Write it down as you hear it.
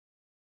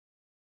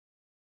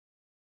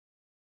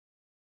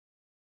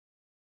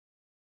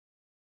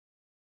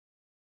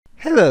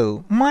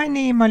Hello, my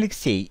name is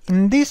Alexey.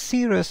 In this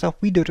series of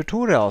video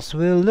tutorials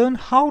we'll learn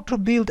how to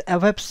build a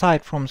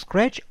website from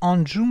scratch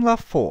on Joomla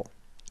 4.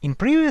 In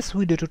previous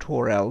video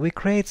tutorial we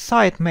create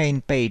site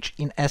main page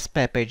in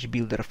SP Page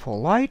Builder for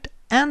Lite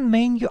and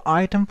menu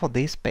item for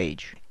this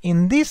page.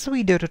 In this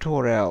video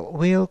tutorial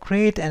we'll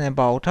create an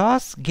About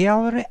Us,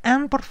 Gallery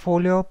and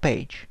Portfolio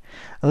page.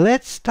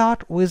 Let's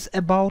start with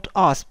About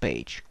Us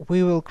page.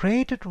 We will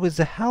create it with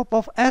the help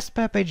of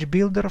SP Page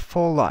Builder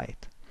for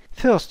Lite.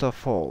 First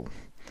of all,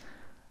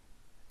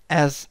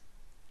 as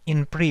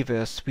in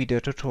previous video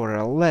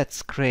tutorial,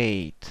 let's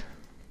create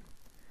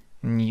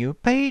new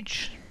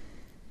page.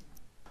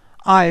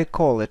 I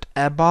call it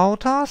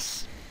About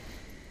Us.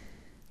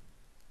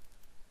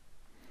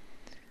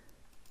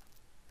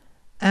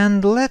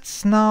 And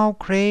let's now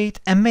create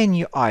a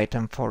menu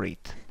item for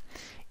it.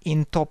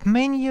 In top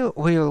menu,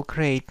 we will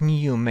create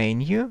new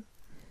menu,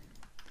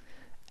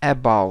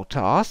 About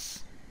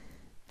Us.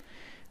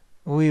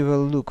 We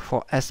will look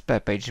for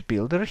SP Page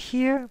Builder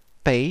here,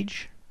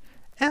 Page,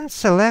 and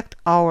select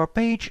our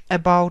page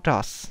About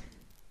Us.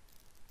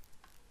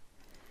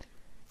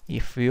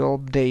 If we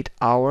update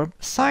our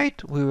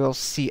site, we will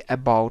see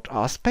About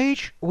Us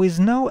page with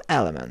no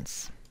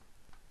elements.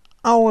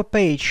 Our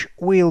page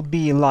will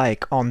be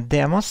like on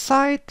demo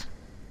site,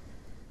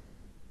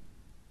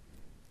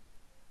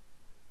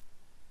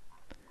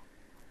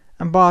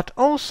 but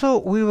also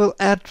we will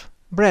add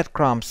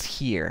breadcrumbs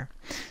here.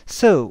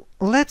 So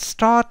let's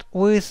start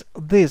with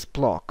this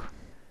block.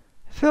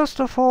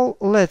 First of all,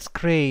 let's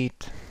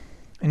create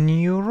a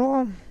new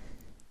row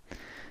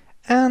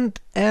and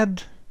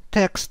add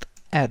text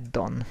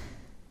add-on.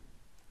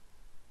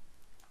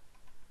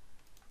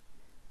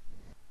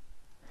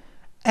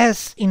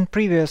 As in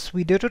previous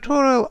video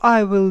tutorial,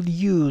 I will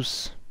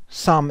use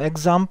some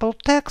example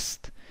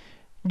text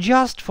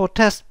just for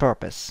test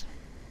purpose.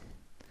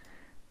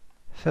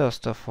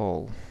 First of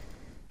all,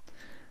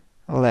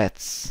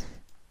 let's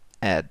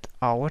add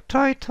our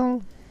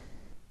title.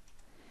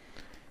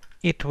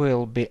 It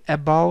will be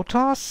About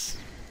Us.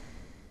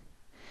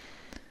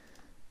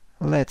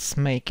 Let's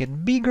make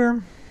it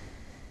bigger.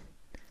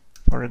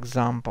 For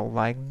example,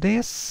 like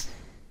this.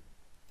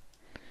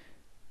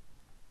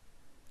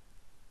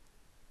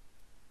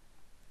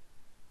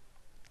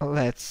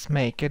 Let's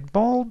make it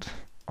bold,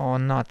 or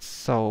not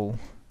so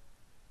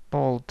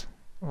bold,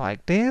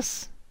 like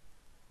this.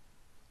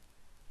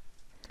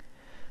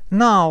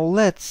 Now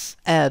let's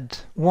add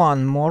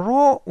one more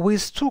row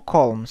with two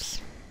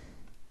columns.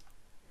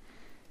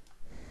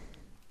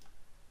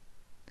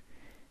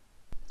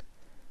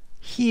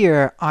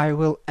 Here I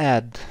will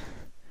add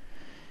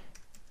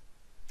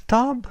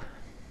tab,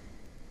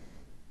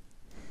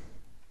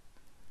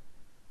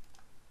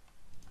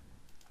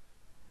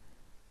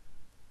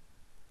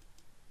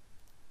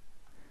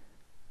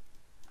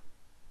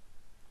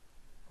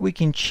 we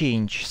can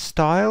change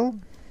style,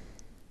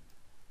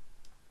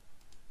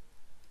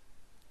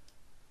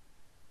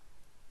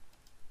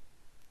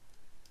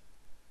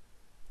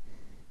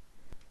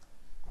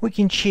 we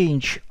can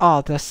change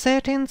other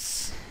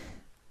settings,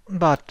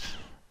 but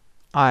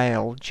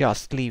I'll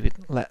just leave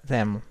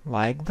them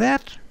like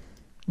that,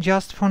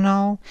 just for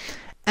now,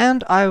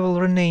 and I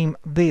will rename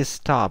this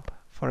tab,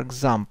 for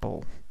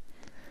example,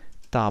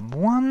 tab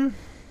 1,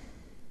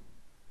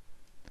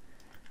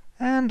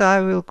 and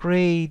I will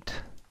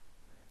create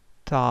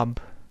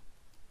tab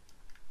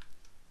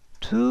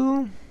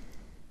 2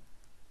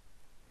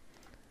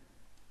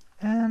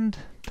 and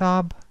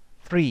tab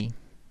 3.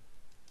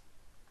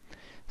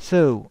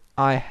 So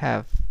I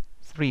have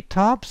 3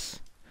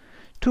 tabs.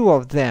 2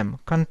 of them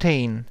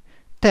contain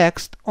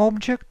text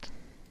object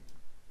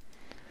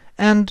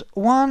and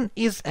 1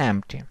 is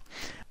empty.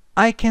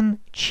 I can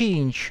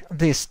change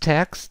this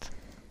text,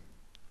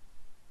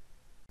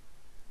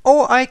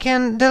 or I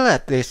can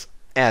delete this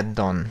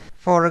add-on.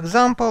 For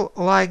example,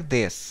 like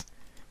this.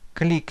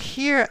 Click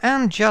here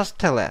and just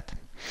delete.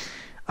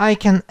 I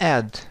can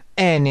add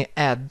any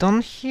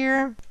add-on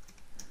here.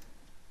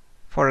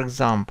 For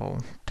example,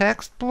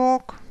 text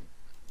block,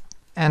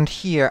 and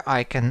here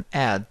I can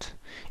add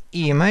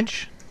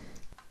image.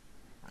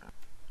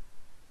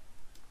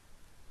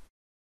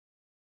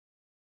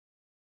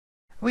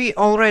 We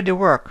already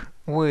work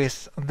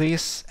with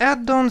these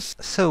add-ons,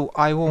 so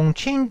I won't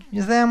change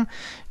them.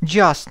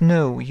 Just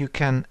know you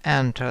can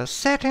enter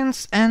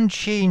settings and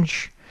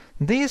change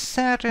these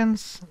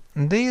settings,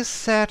 these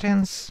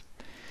settings.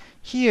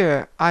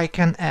 Here I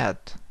can add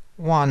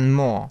one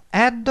more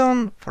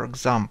add-on, for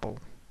example,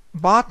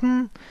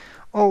 button.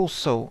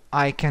 Also,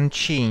 I can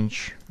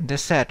change the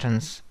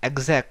settings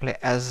exactly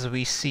as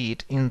we see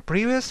it in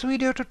previous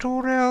video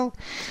tutorial,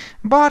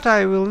 but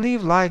I will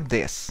leave like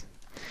this.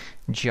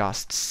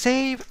 Just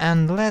save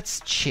and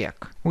let's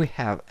check. We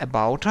have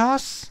About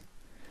Us,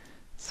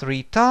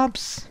 3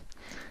 tabs,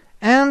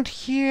 and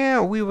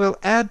here we will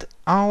add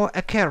our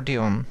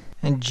accordion.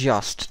 And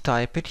just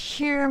type it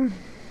here,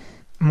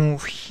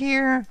 move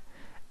here,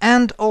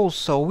 and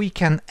also we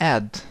can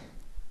add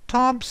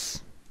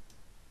tabs.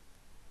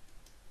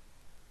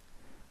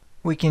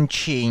 We can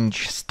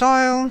change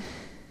style,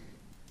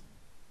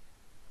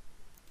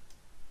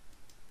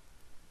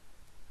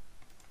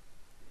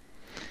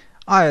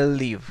 I'll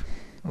leave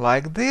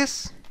like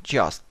this,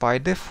 just by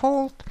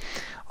default.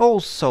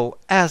 Also,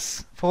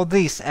 as for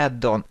this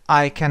add-on,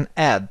 I can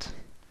add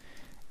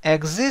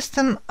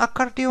existing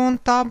accordion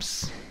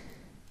tabs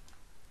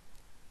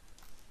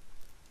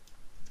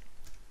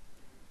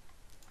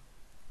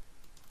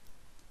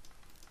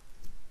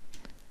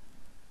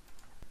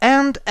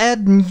and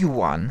add new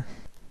one.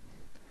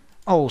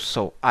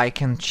 Also, I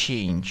can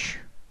change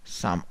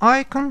some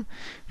icon.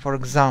 For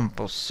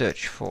example,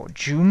 search for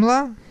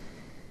Joomla.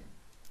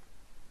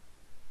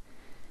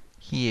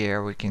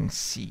 Here we can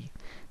see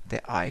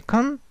the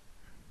icon.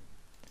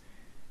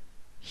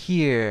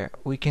 Here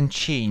we can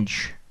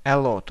change a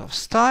lot of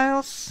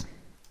styles.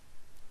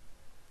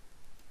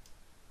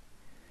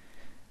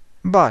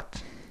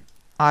 But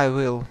I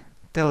will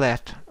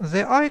delete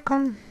the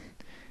icon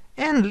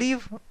and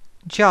leave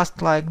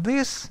just like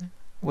this,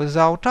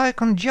 without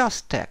icon,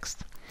 just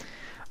text.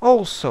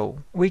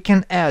 Also, we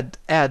can add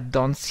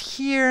add-ons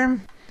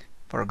here,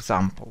 for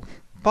example,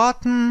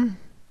 button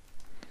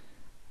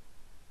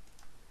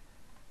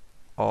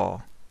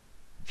or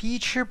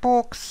feature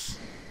box,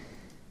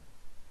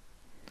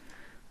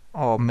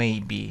 or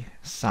maybe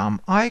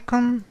some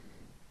icon.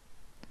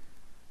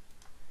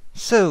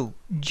 So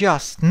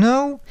just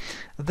know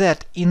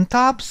that in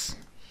tabs,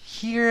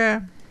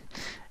 here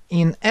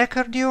in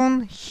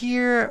accordion,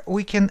 here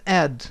we can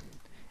add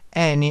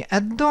any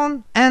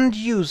add-on and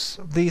use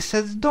this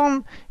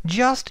add-on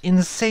just in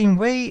the same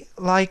way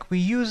like we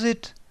use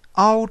it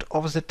out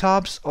of the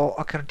tabs or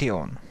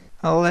accordion.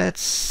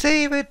 Let's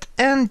save it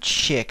and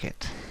check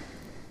it.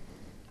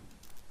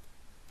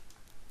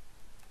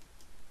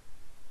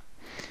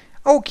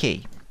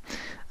 Okay,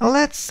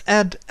 let's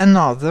add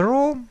another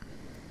row,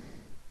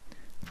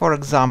 for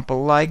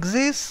example like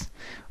this,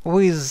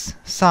 with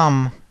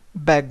some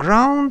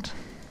background.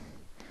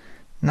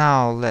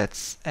 Now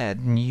let's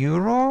add new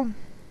row.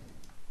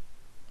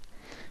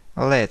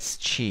 Let's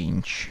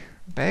change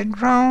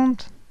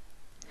background.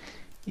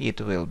 It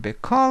will be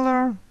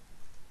color.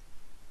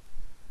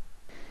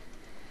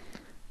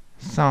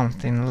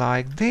 Something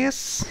like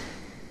this.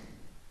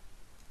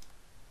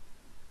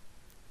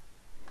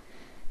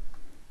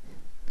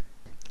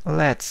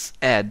 Let's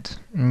add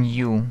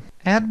new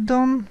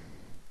add-on.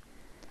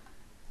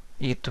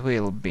 It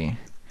will be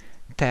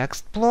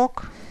text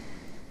block.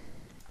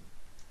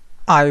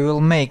 I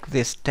will make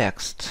this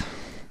text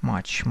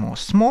much more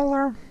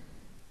smaller,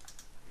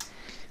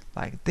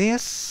 like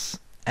this.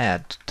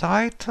 Add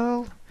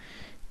title,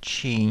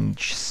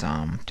 change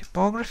some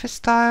typography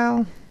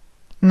style.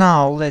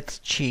 Now let's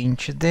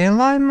change the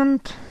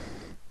alignment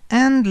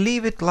and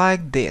leave it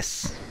like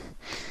this.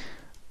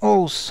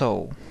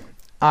 Also,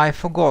 I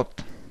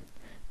forgot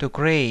to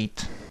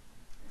create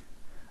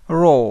a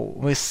row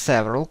with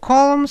several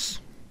columns,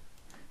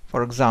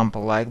 for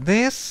example like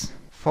this,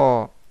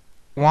 for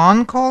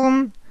one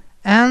column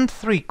and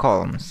 3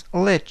 columns.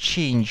 Let's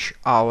change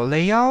our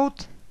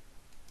layout.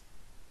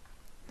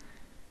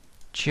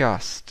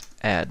 Just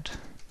add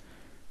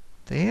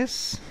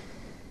this.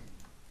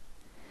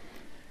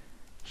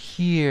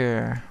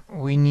 Here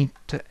we need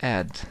to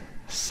add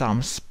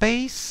some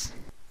space,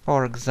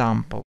 for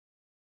example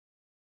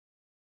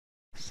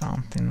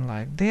something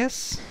like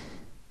this.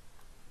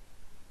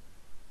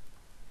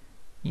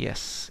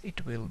 Yes,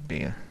 it will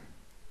be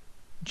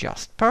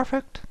just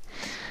perfect.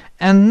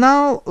 And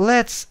now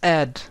let's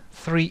add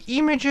 3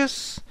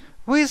 images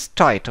with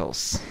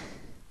titles.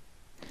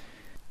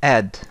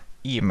 Add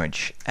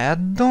image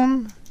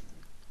add-on.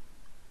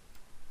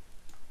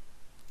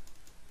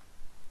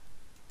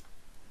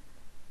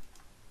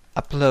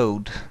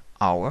 Upload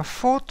our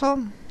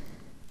photo.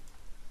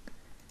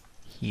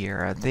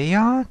 Here they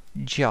are.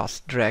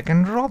 Just drag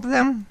and drop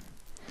them.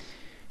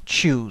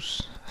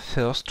 Choose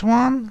first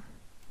one.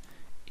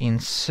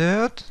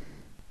 Insert.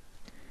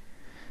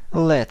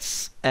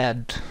 Let's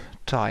add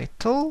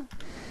title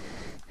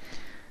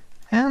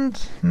and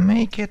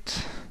make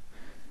it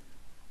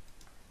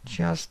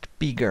just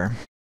bigger.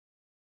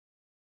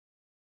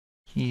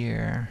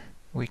 Here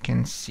we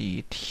can see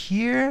it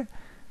here,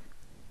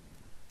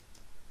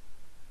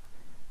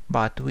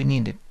 but we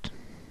need it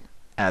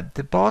at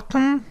the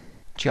bottom,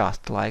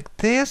 just like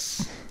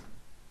this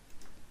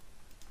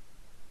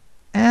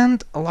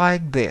and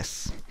like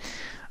this.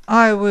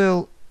 I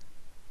will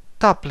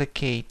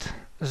duplicate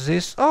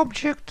this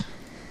object,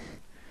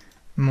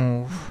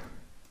 move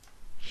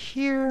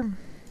here,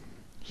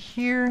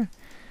 here,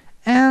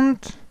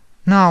 and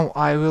now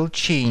I will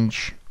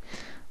change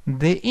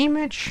the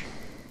image,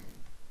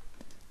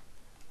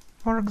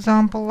 for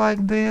example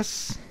like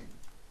this,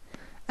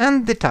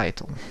 and the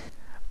title.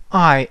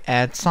 I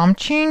add some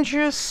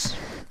changes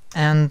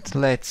and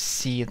let's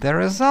see the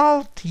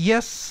result.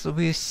 Yes,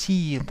 we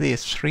see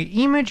these 3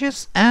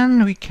 images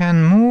and we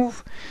can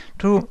move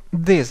to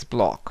this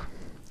block.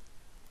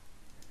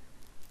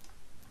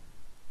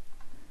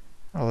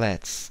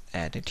 Let's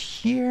add it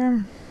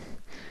here.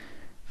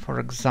 For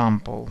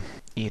example,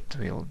 it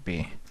will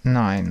be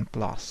 9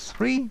 plus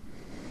 3,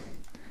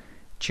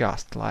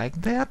 just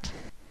like that.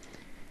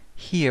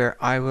 Here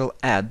I will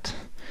add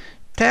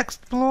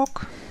text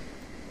block.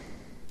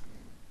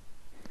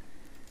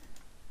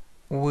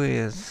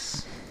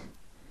 with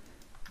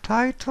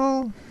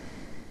title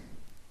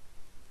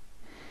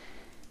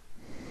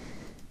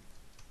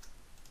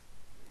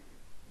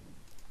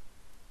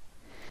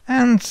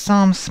and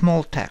some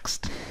small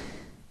text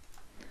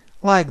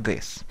like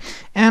this.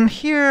 And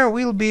here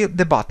will be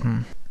the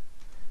button.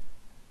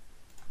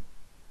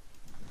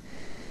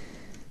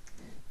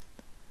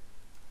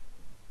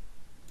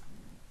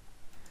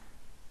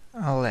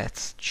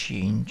 Let's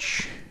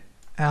change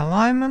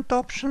alignment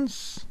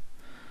options,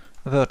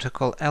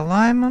 vertical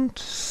alignment,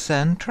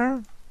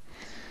 center.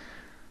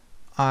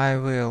 I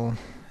will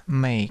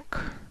make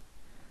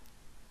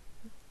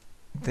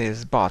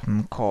this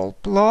button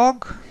called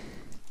blog.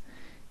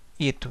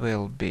 It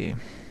will be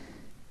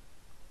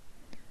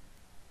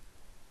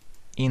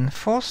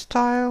info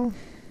style,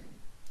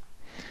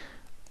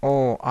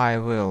 or I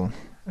will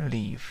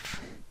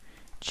leave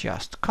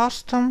just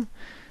custom.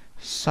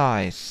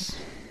 Size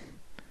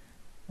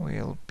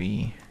will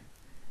be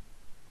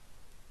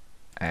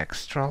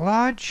extra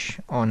large.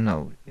 Oh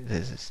no,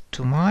 this is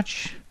too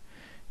much.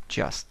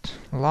 Just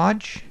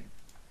large.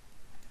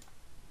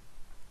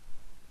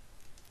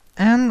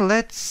 And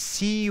let's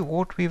see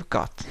what we've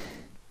got.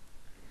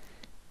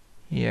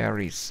 Here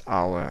is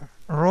our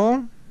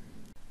row.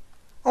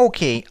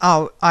 Okay,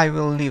 I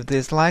will leave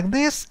this like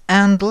this,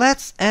 and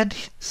let's add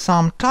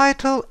some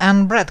title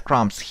and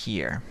breadcrumbs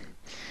here.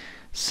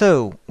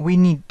 So we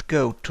need to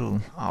go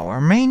to our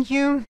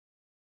menu,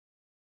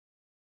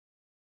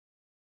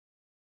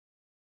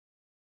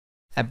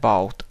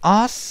 About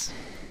Us.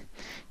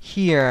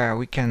 Here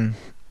we can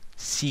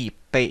see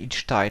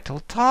Page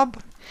Title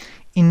tab,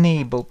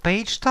 enable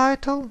page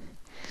title,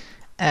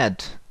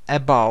 add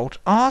About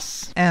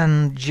Us,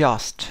 and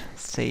just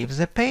save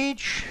the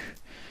page,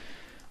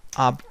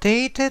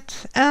 update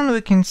it, and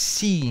we can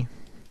see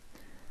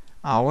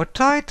our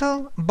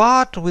title,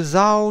 but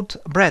without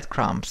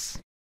breadcrumbs.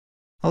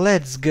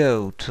 Let's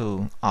go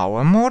to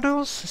our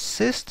modules,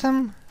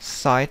 System,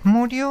 Site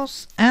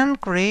Modules, and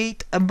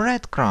create a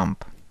breadcrumb.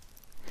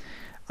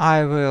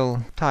 I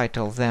will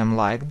title them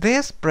like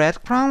this,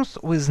 breadcrumbs,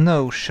 with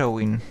no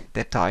showing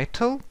the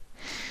title.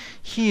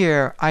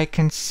 Here I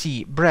can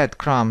see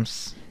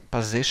breadcrumbs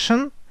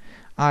position.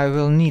 I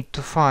will need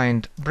to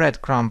find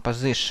breadcrumb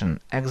position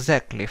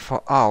exactly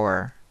for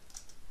our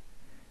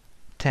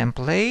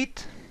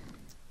template,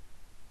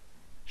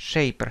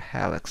 Shaper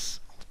Helix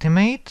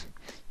Ultimate.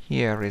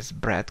 Here is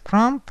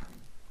breadcrumb.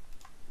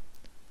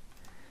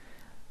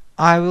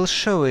 I will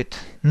show it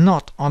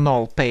not on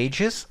all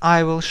pages.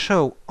 I will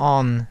show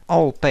on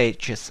all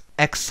pages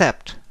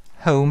except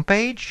home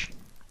page.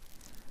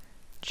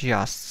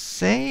 Just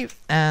save,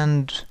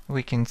 and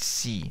we can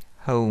see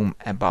Home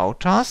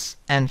About Us,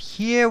 and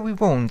here we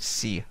won't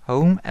see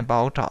Home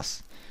About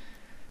Us.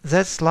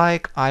 That's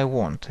like I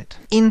want it.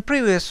 In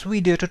previous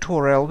video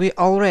tutorial we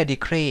already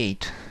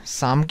create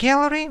some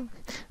gallery.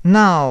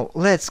 Now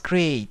let's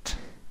create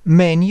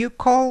menu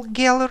called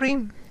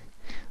gallery.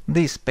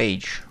 This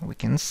page we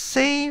can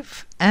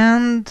save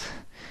and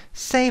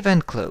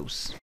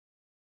close.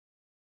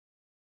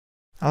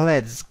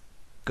 Let's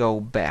go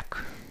back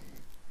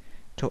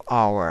to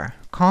our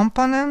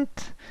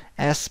component,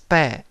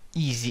 SP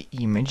Easy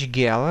Image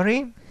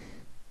Gallery,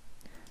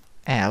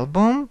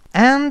 album,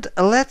 and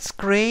let's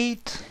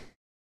create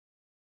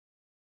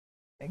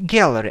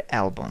gallery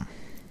album.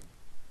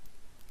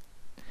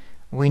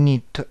 We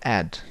need to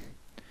add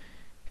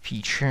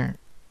feature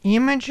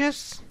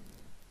images.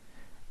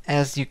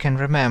 As you can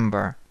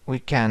remember, we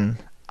can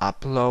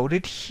upload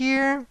it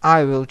here.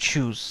 I will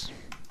choose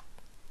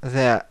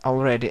the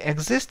already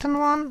existing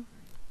one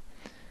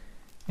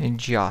and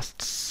just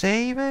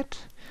save it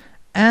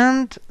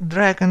and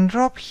drag and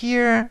drop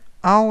here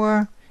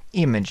our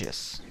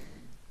images.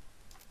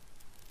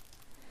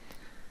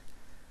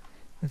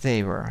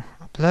 They were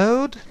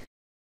uploaded.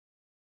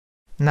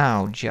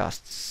 Now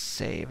just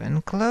save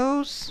and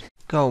close.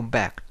 Go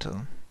back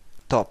to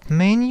top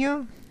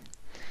menu.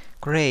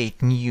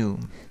 Create new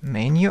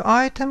menu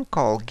item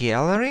called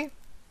Gallery.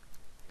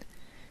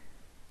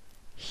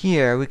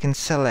 Here we can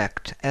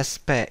select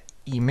SP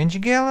Image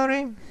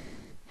Gallery,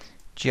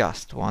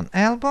 just one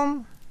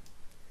album,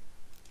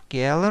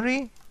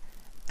 Gallery,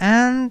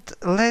 and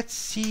let's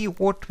see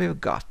what we've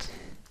got.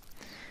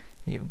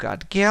 We've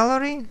got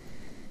Gallery.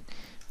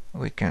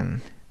 We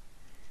can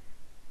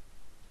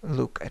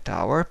look at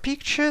our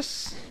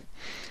pictures.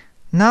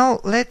 Now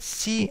let's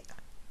see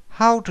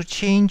how to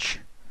change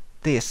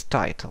this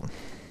title.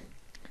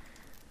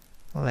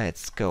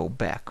 Let's go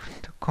back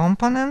to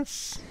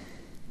Components,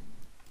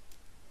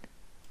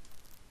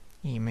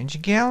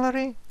 Image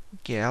Gallery,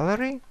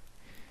 Gallery.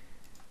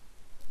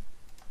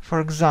 For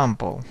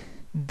example,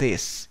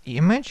 this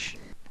image,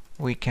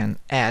 we can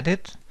add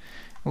it,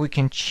 we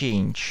can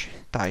change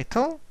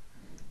title,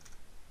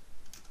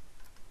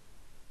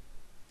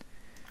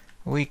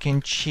 we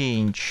can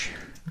change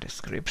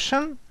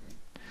description,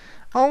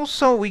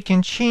 also we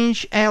can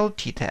change alt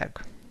tag.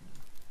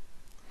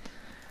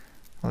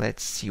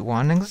 Let's see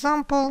one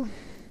example.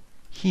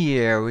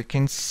 Here we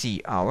can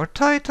see our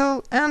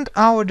title and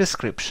our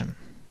description.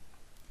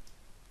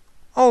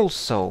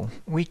 Also,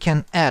 we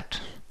can add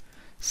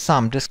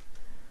some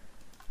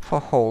for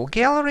whole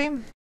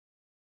gallery.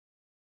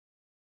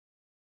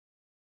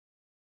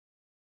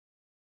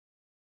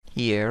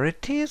 Here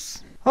it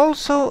is.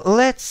 Also,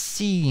 let's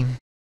see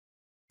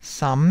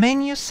some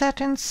menu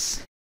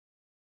settings.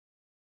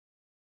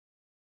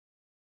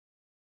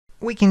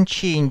 We can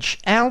change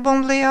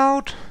album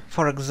layout,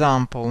 for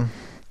example,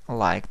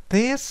 like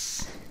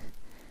this.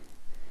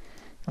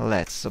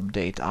 Let's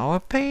update our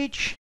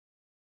page.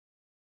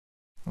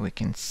 We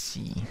can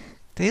see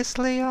this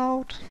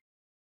layout.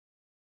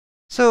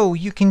 So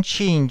you can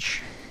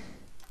change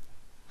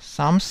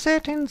some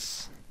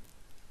settings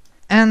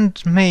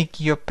and make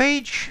your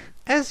page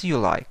as you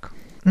like.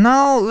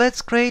 Now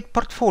let's create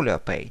portfolio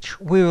page.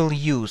 We will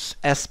use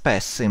SP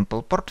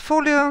Simple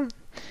Portfolio.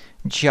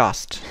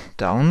 Just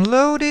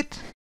download it.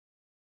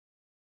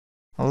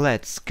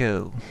 Let's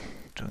go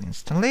to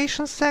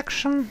installation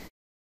section.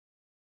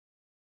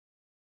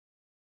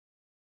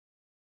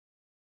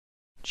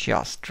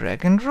 Just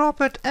drag and drop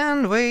it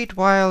and wait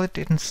while it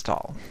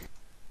installs.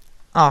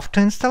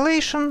 After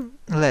installation,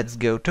 let's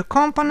go to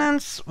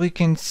components. We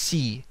can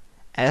see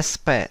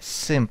SP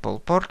Simple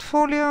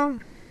Portfolio.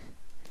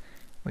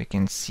 We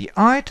can see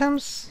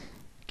items,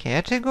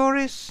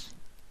 categories,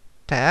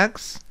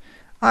 tags.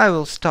 I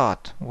will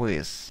start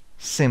with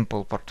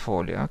Simple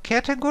Portfolio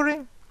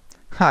category.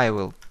 I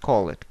will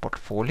call it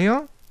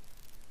Portfolio.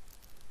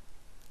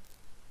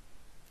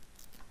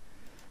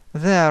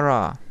 There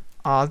are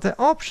other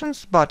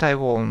options, but I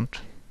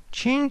won't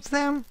change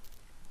them.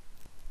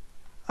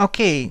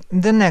 Okay,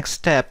 the next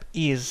step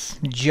is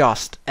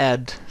just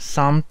add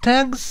some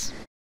tags.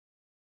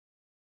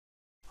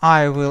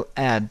 I will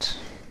add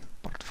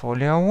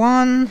Portfolio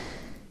 1,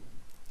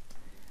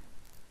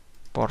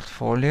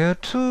 Portfolio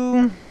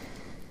 2,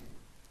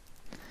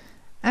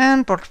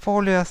 and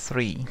Portfolio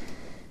 3.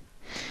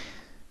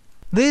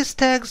 These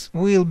tags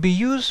will be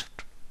used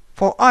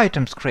for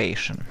items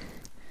creation.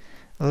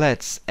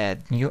 Let's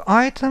add new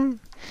item.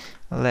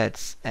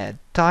 Let's add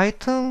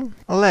title.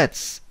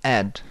 Let's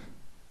add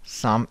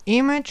some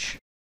image.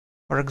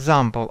 For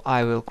example,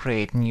 I will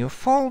create new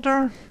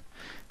folder,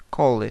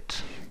 call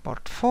it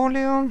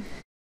Portfolio.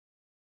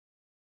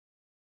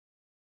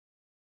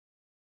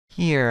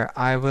 Here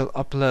I will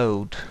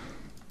upload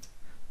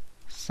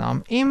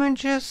some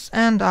images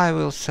and I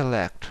will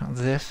select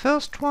the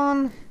first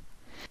one.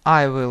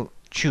 I will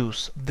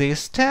choose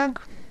this tag.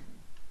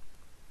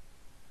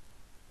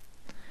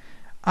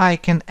 I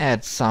can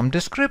add some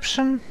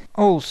description.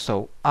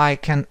 Also, I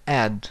can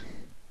add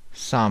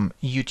some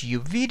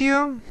YouTube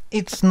video.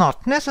 It's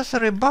not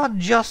necessary, but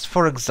just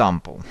for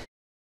example.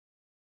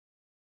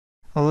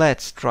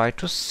 Let's try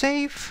to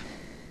save.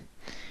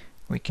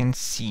 We can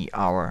see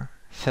our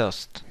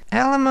first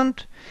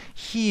element.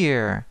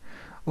 Here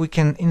we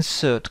can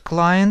insert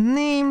client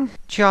name,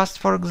 just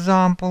for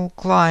example,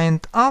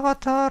 client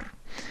avatar.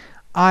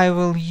 I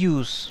will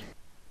use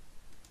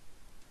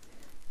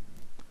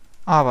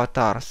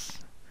avatars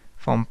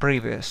from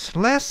previous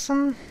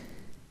lesson.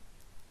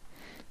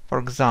 For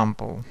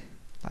example,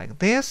 like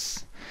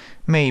this.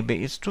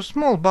 Maybe it's too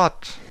small,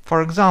 but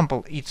for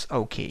example, it's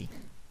okay.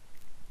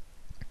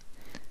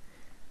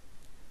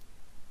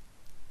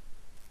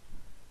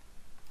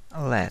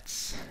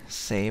 Let's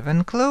save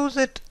and close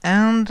it,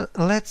 and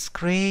let's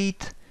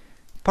create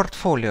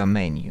portfolio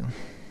menu.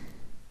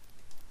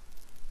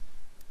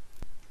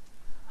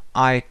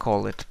 I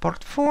call it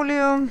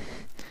portfolio.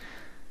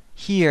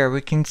 Here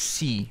we can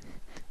see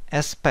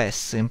SP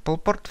Simple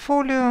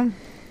Portfolio,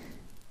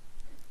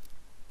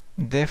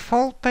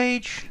 default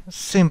page,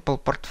 Simple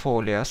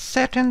Portfolio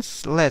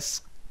settings.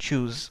 Let's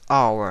choose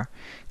our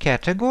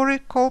category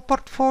called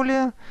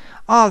Portfolio.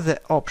 Other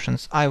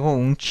options I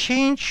won't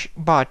change,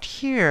 but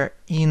here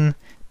in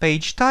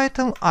page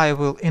title I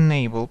will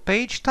enable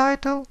page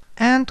title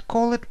and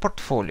call it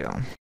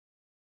Portfolio.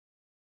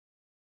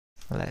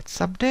 Let's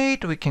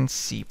update. We can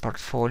see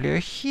Portfolio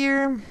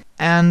here,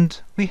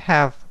 and we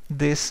have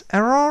this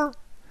error.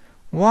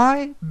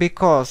 Why?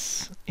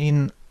 Because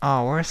in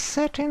our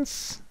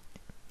settings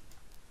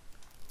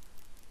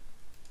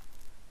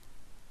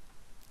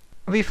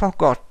we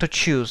forgot to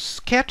choose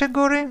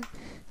category.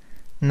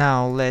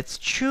 Now let's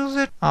choose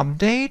it,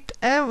 update,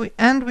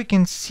 and we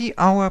can see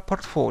our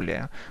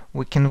portfolio.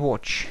 We can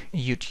watch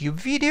YouTube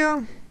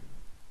video,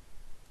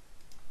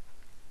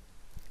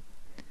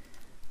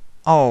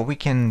 or we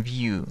can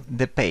view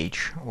the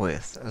page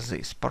with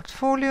this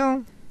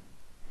portfolio.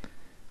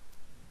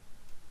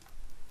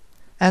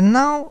 And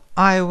now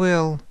I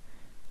will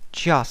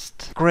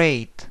just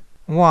create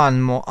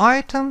one more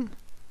item.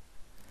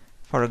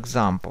 For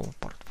example,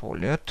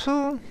 Portfolio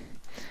 2.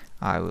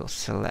 I will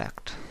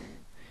select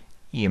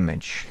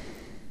image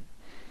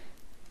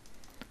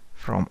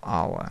from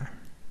our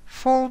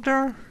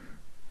folder.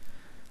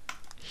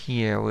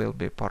 Here will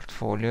be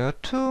Portfolio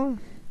 2.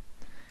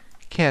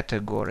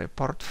 Category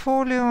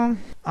Portfolio.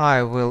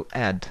 I will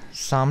add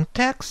some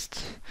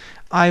text.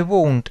 I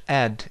won't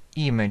add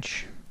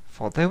image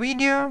for the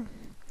video.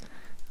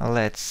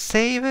 Let's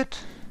save it.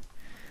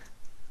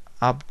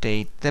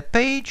 Update the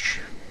page.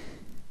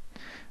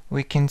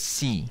 we can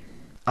see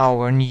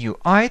our new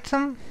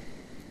item.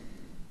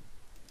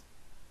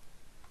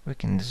 We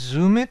can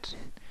zoom it,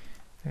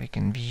 we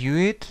can view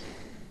it.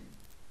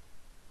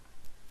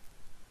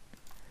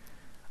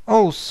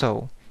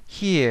 Also,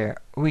 here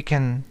we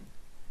can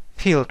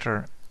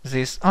filter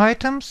these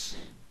items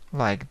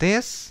like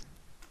this.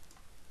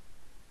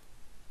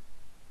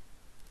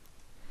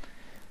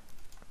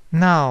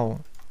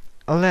 Now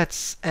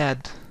let's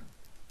add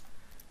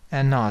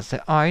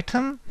another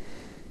item.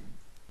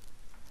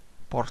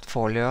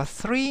 Portfolio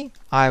 3.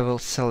 I will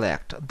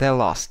select the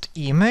last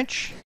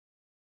image.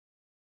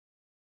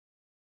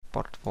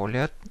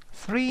 Portfolio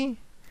 3,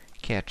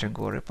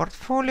 category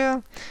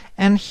portfolio,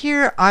 and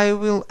here I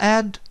will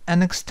add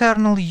an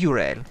external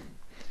URL,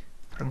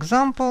 for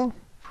example,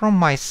 from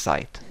my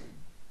site.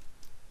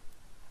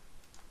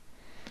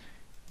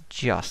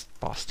 Just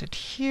post it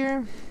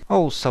here.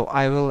 Also,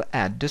 I will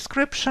add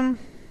description,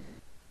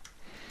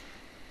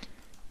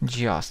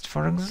 just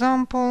for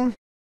example.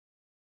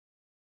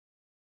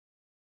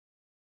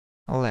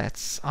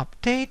 Let's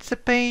update the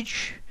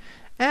page,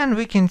 and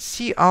we can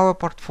see our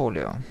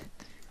portfolio.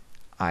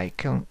 I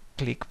can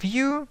click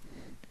View,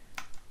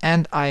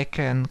 and I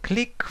can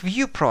click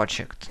View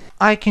Project.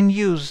 I can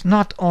use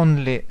not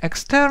only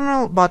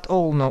external but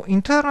also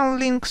internal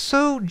links,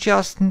 so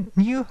just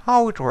knew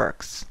how it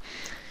works.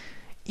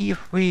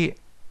 If we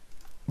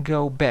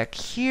go back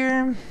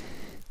here,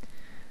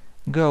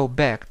 go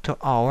back to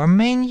our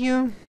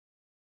menu,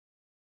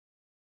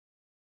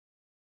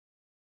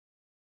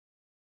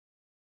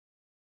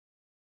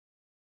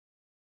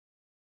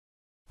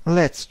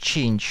 let's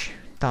change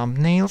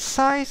thumbnail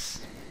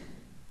size.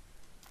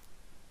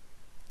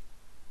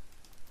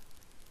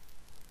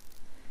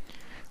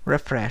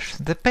 Refresh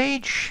the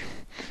page,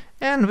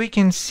 and we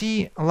can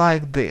see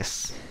like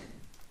this.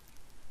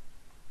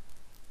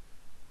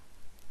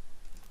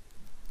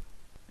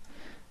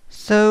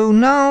 So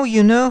now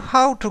you know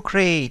how to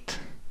create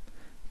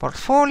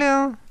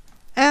portfolio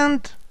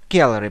and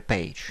gallery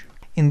page.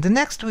 In the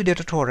next video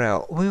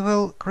tutorial we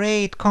will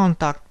create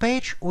contact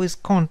page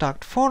with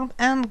contact form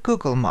and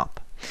Google Map.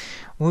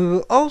 We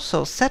will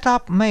also set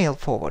up mail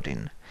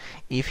forwarding.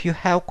 If you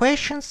have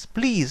questions,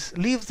 please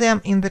leave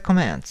them in the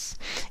comments.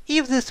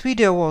 If this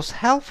video was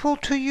helpful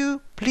to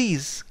you,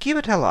 please give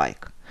it a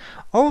like.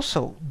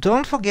 Also,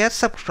 don't forget to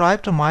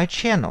subscribe to my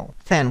channel.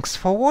 Thanks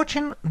for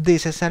watching,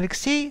 this is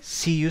Alexey,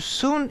 see you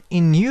soon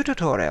in new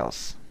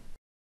tutorials.